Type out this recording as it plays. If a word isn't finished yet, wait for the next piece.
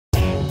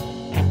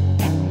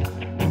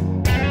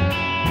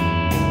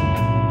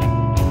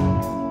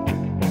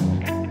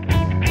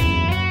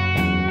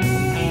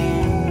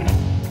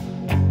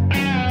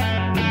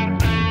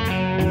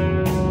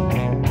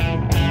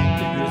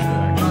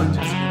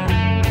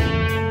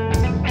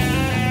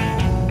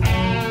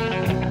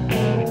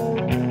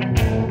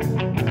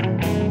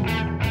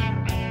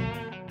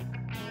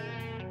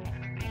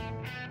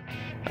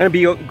going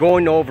to be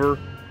going over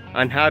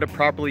on how to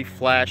properly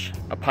flash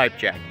a pipe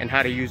jack and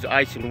how to use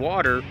ice and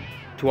water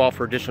to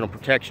offer additional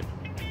protection.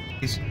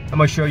 I'm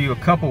going to show you a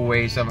couple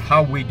ways of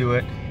how we do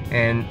it,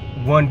 and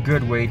one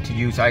good way to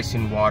use ice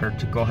and water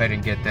to go ahead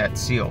and get that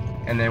sealed.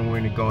 And then we're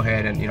going to go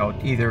ahead and,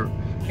 either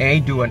A,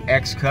 do an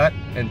X cut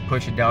and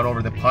push it down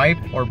over the pipe,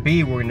 or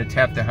B, we're going to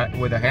tap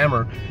with a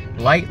hammer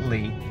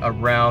lightly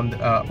around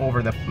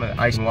over the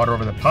ice and water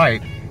over the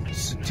pipe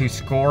to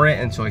score it,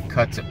 and so it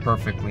cuts it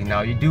perfectly.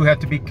 Now you do have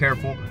to be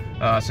careful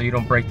so you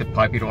don't break the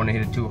pipe. You don't want to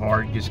hit it too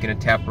hard. You're just going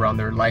to tap around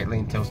there lightly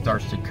until it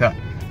starts to cut.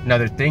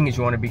 Another thing is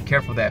you want to be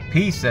careful that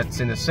piece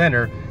that's in the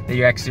center, that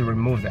you actually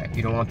remove that.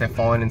 You don't want that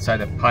falling inside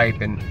the pipe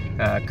and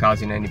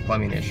causing any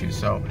plumbing issues.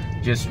 So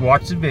just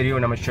watch the video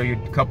and I'm going to show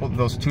you a couple of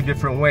those two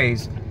different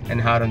ways and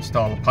how to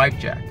install a pipe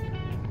jack.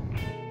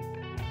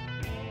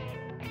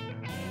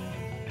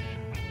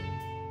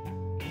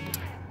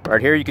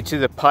 Right here you can see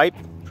the pipe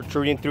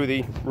protruding through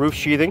the roof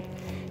sheathing,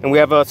 and we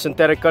have a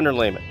synthetic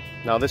underlayment.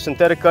 Now this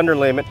synthetic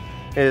underlayment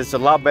is a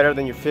lot better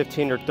than your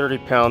 15 or 30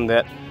 pound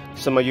that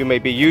some of you may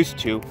be used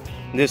to.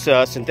 This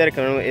synthetic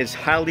underlayment is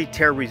highly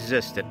tear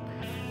resistant.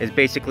 It's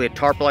basically a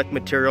tarp-like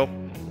material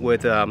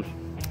with a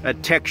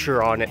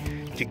texture on it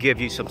to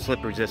give you some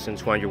slip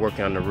resistance when you're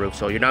working on the roof,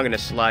 so you're not going to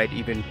slide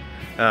even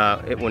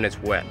when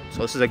it's wet.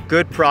 So this is a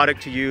good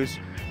product to use.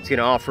 It's going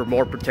to offer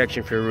more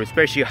protection for your roof,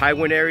 especially high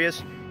wind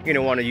areas. You're going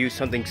to want to use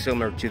something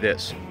similar to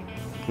this.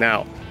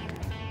 Now,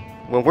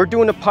 when we're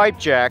doing a pipe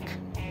jack,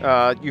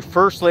 you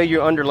first lay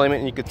your underlayment,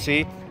 and you can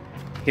see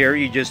here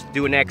you just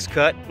do an X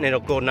cut and it'll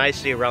go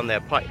nicely around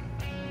that pipe.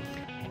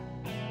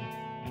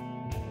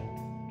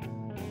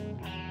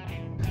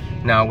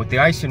 Now with the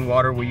ice and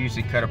water, we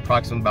usually cut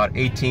approximately about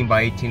 18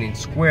 by 18 inch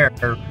square,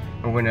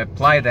 and we're going to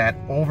apply that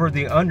over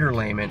the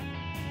underlayment.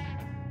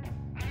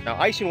 Now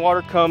ice and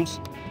water comes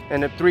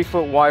in 3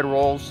 foot wide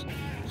rolls,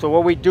 so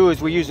what we do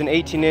is we use an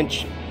 18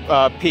 inch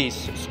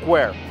piece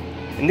square.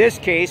 In this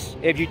case,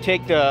 if you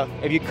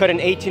cut an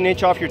 18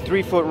 inch off your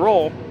 3 foot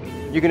roll,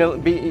 you're going to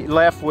be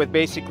left with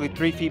basically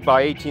 3 feet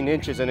by 18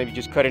 inches, and if you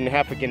just cut it in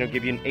half again, it'll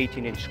give you an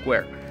 18 inch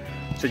square.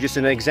 So just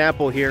an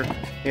example here,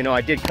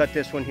 I did cut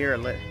this one here.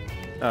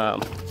 I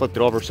flipped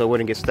it over so it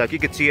wouldn't get stuck. You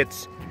can see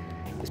it's,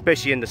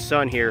 especially in the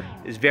sun here,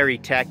 is very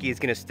tacky. It's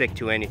going to stick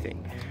to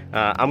anything.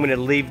 I'm going to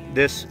leave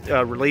this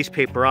release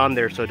paper on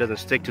there so it doesn't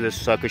stick to this,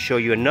 so I could show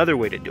you another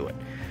way to do it.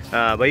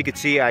 But you can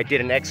see I did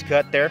an X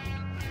cut there.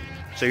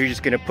 So you're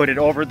just going to put it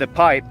over the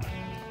pipe.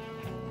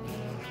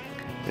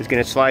 It's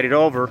going to slide it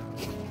over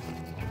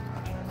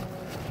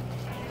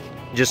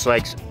just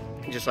like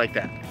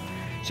that.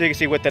 So you can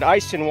see with that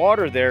ice and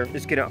water there,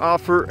 it's going to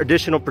offer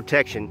additional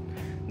protection.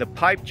 The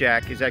pipe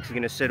jack is actually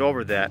going to sit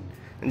over that,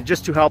 and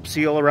just to help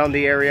seal around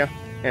the area,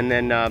 and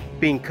then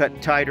being cut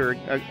tighter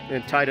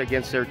and tight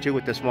against there too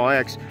with the small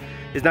X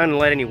is not going to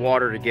let any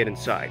water to get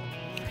inside.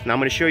 Now I'm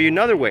going to show you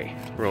another way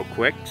real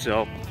quick.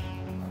 So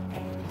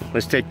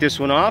let's take this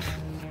one off,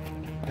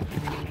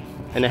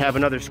 and I have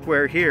another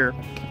square here,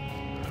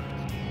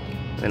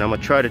 and I'm going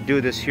to try to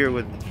do this here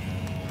with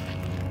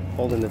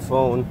holding the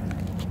phone.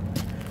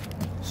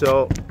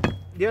 So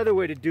the other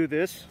way to do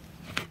this,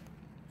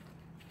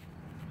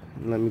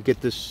 let me get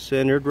this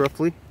centered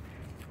roughly.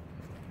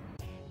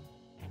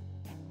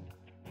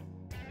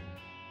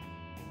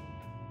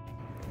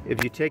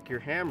 If you take your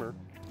hammer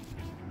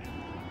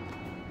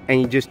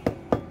and you just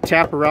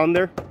tap around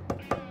there,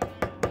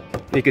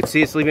 you can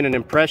see it's leaving an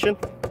impression.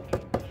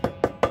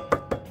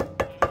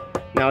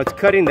 Now it's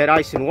cutting that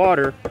ice and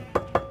water,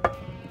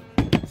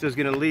 so it's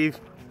going to leave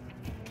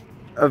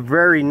a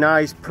very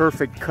nice,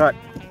 perfect cut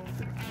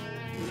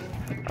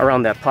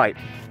around that pipe.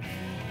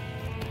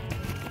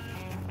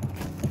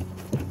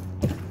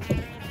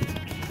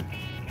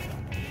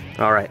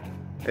 All right,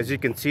 as you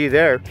can see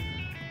there,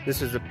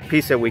 this is the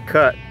piece that we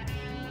cut.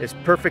 It's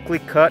perfectly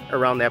cut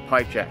around that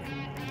pipe jack.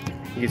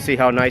 You can see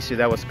how nicely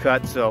that was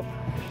cut. So,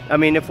 I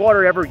mean, if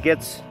water ever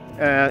gets,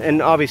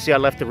 and obviously I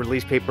left the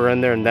release paper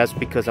in there, and that's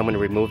because I'm going to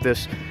remove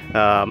this.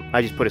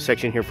 I just put a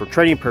section here for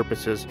training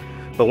purposes.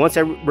 But once I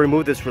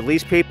remove this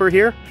release paper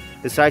here,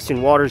 this ice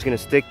and water is going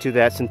to stick to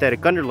that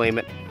synthetic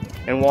underlayment,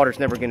 and water's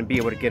never going to be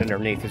able to get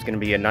underneath. It's going to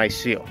be a nice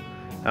seal.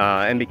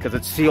 And because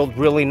it's sealed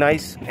really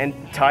nice and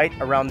tight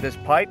around this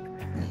pipe,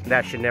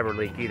 that should never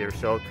leak either.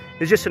 So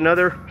it's just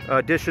another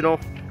additional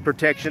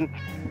protection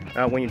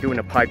when you're doing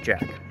a pipe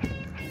jack.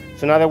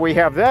 So now that we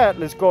have that,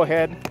 let's go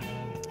ahead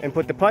and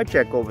put the pipe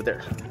jack over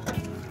there.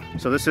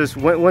 So this is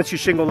once you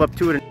shingle up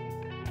to it.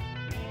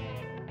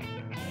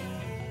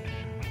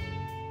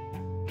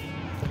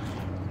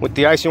 With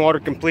the ice and water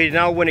completed,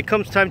 now when it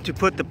comes time to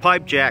put the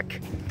pipe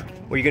jack,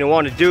 what you're going to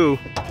want to do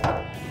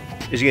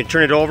is you're going to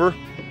turn it over.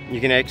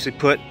 You can actually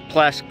put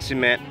plastic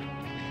cement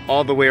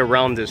all the way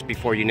around this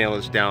before you nail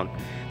this down.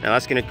 Now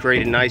that's going to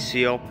create a nice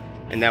seal,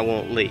 and that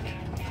won't leak.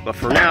 But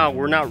for now,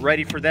 we're not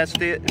ready for that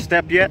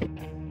step yet.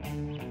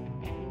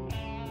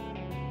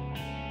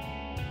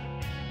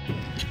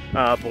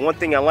 But one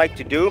thing I like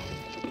to do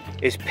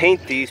is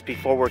paint these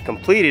before we're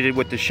completed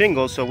with the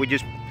shingles. So we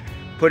just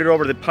put it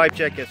over the pipe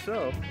jack as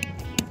so.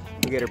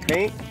 We get our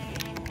paint,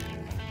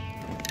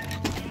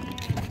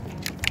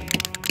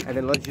 And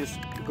then let's just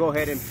go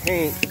ahead and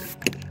paint.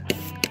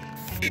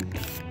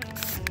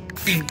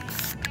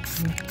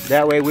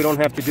 That way we don't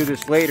have to do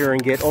this later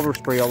and get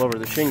overspray all over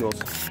the shingles.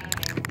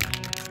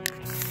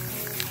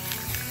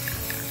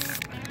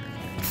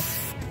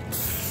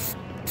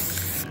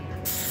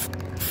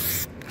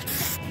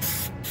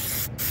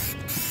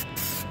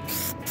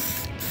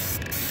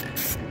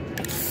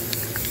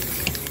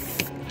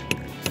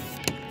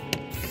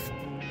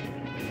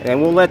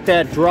 And we'll let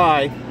that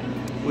dry.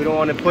 We don't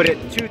want to put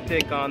it too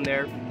thick on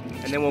there.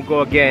 And then we'll go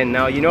again.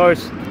 Now you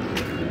notice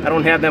I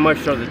don't have that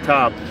much to the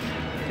top.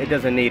 It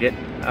doesn't need it.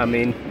 I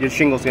mean, your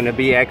shingle's going to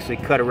be actually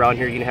cut around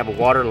here. You're going to have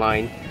a water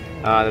line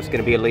that's going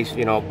to be at least,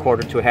 you know, a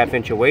quarter to a half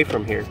inch away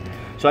from here.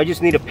 So I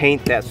just need to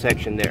paint that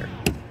section there.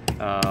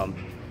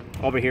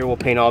 Over here we'll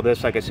paint all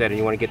this, like I said, and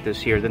you want to get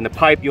this here. Then the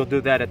pipe, you'll do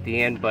that at the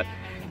end, but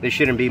there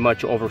shouldn't be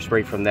much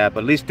overspray from that.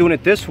 But at least doing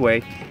it this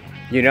way,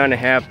 you're not going to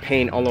have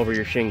paint all over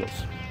your shingles.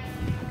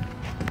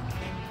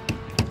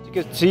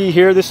 You can see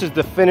here, this is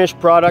the finished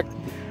product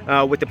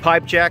with the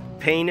pipe jack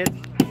painted.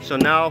 So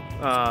now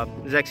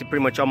it's actually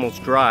pretty much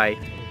almost dry.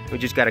 We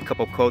just got a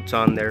couple coats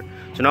on there.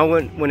 So now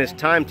when it's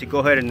time to go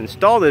ahead and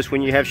install this,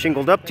 when you have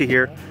shingled up to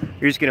here,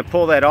 you're just gonna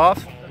pull that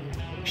off,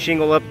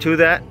 shingle up to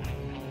that,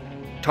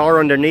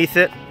 tar underneath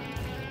it.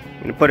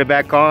 You're gonna put it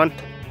back on,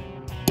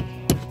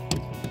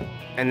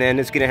 and then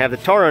it's gonna have the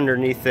tar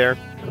underneath there.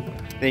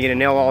 Then you're gonna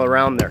nail all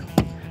around there.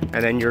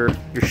 And then your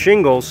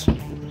shingles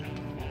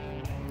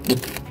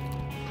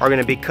are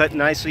gonna be cut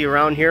nicely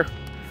around here.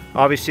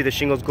 Obviously the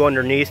shingles go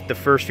underneath, the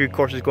first few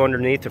courses go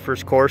underneath the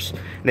first course, and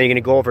then you're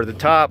gonna go over the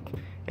top,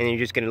 and you're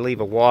just gonna leave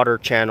a water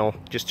channel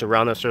just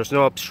around this. So there's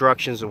no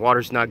obstructions, the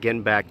water's not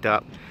getting backed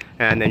up.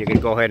 And then you're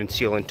gonna go ahead and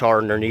seal and tar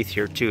underneath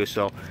here too.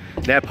 So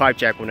that pipe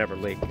jack will never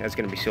leak. That's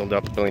gonna be sealed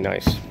up really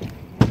nice.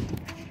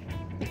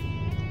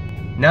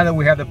 Now that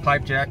we have the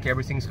pipe jack,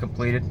 everything's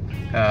completed.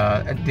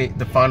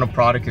 The final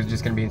product is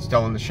just gonna be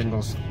installing the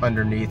shingles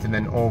underneath and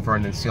then over,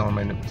 and then seal them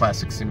in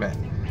plastic cement.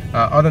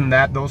 Other than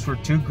that, those were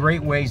two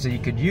great ways that you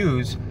could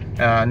use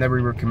and that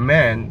we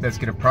recommend that's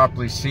going to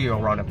properly seal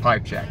around a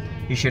pipe jack.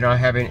 You should not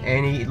have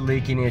any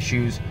leaking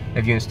issues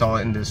if you install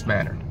it in this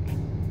manner.